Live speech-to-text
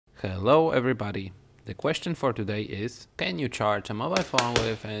Hello everybody. The question for today is, can you charge a mobile phone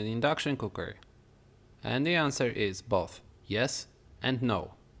with an induction cooker? And the answer is both yes and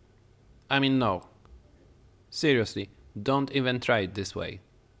no. I mean no. Seriously, don't even try it this way.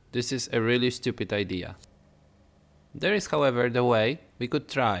 This is a really stupid idea. There is, however, the way we could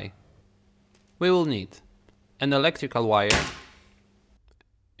try. We will need an electrical wire,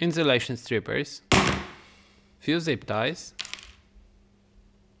 insulation strippers, few zip ties,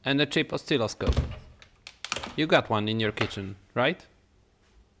 and a cheap oscilloscope. You got one in your kitchen, right?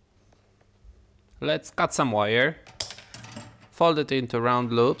 Let's cut some wire, fold it into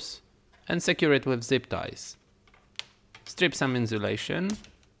round loops, and secure it with zip ties. Strip some insulation,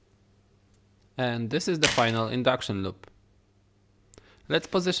 and this is the final induction loop. Let's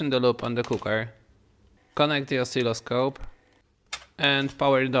position the loop on the cooker, connect the oscilloscope, and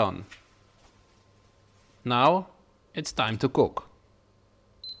power it on. Now it's time to cook.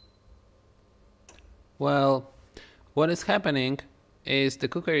 Well, what is happening is the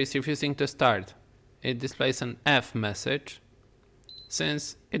cooker is refusing to start. It displays an F message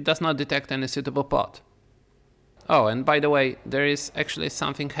since it does not detect any suitable pot. Oh, and by the way, there is actually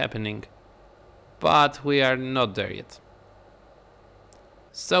something happening, but we are not there yet.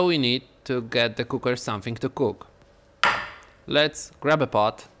 So we need to get the cooker something to cook. Let's grab a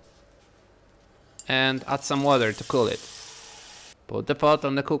pot and add some water to cool it. Put the pot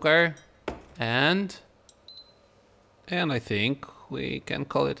on the cooker and I think we can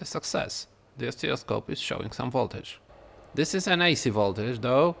call it a success. The oscilloscope is showing some voltage. This is an AC voltage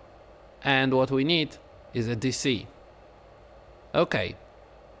though, and what we need is a DC. Okay,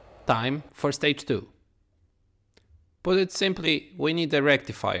 time for stage 2. Put it simply, we need a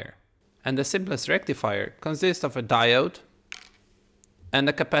rectifier. And the simplest rectifier consists of a diode and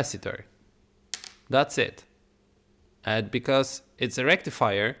a capacitor. That's it. And because it's a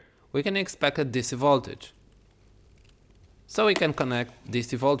rectifier, we can expect a DC voltage. So we can connect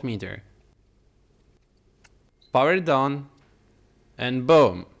DC voltmeter. Power it on, and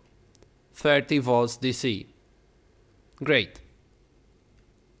boom! 30 volts DC. Great.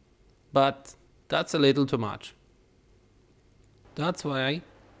 But that's a little too much. That's why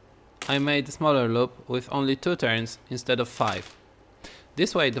I made a smaller loop with only 2 turns instead of 5.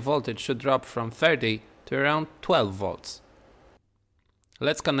 This way the voltage should drop from 30 to around 12 volts.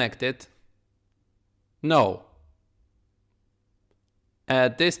 Let's connect it. No.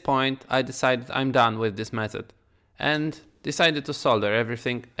 At this point I decided I'm done with this method and decided to solder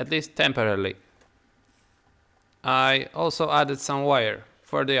everything, at least temporarily. I also added some wire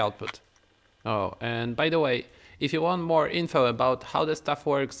for the output. Oh, and by the way, if you want more info about how the stuff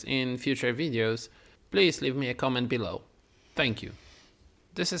works in future videos, please leave me a comment below. Thank you.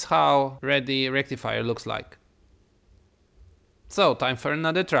 This is how ready rectifier looks like. So, time for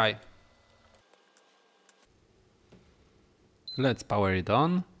another try. Let's power it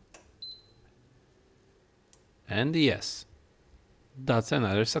on. And yes, that's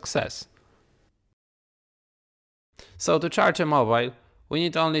another success. So to charge a mobile, we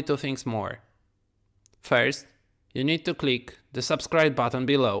need only 2 things more. First, you need to click the subscribe button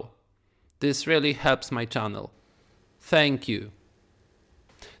below. This really helps my channel. Thank you.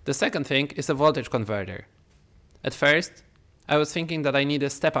 The second thing is a voltage converter. At first, I was thinking that I need a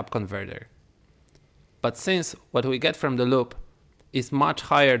step-up converter. But since what we get from the loop is much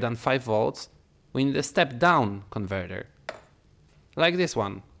higher than 5 volts, we need a step-down converter. Like this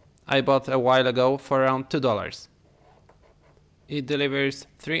one, I bought a while ago for around $2. It delivers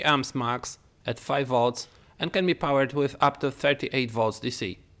 3 amps max at 5 volts and can be powered with up to 38 volts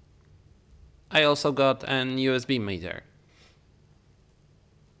DC. I also got an USB meter.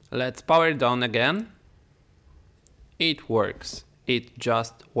 Let's power it on again. It works. It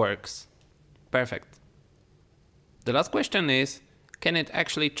just works. Perfect. The last question is, can it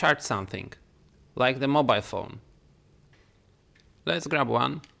actually charge something, like the mobile phone? Let's grab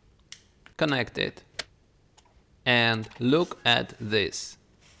one, connect it, and look at this.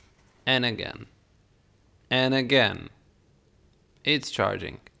 And again. And again. It's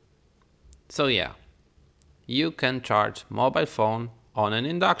charging. So yeah, you can charge mobile phone on an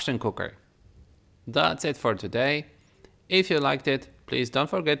induction cooker. That's it for today. If you liked it, please don't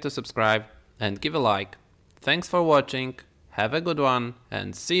forget to subscribe and give a like. Thanks for watching, have a good one,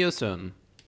 and see you soon.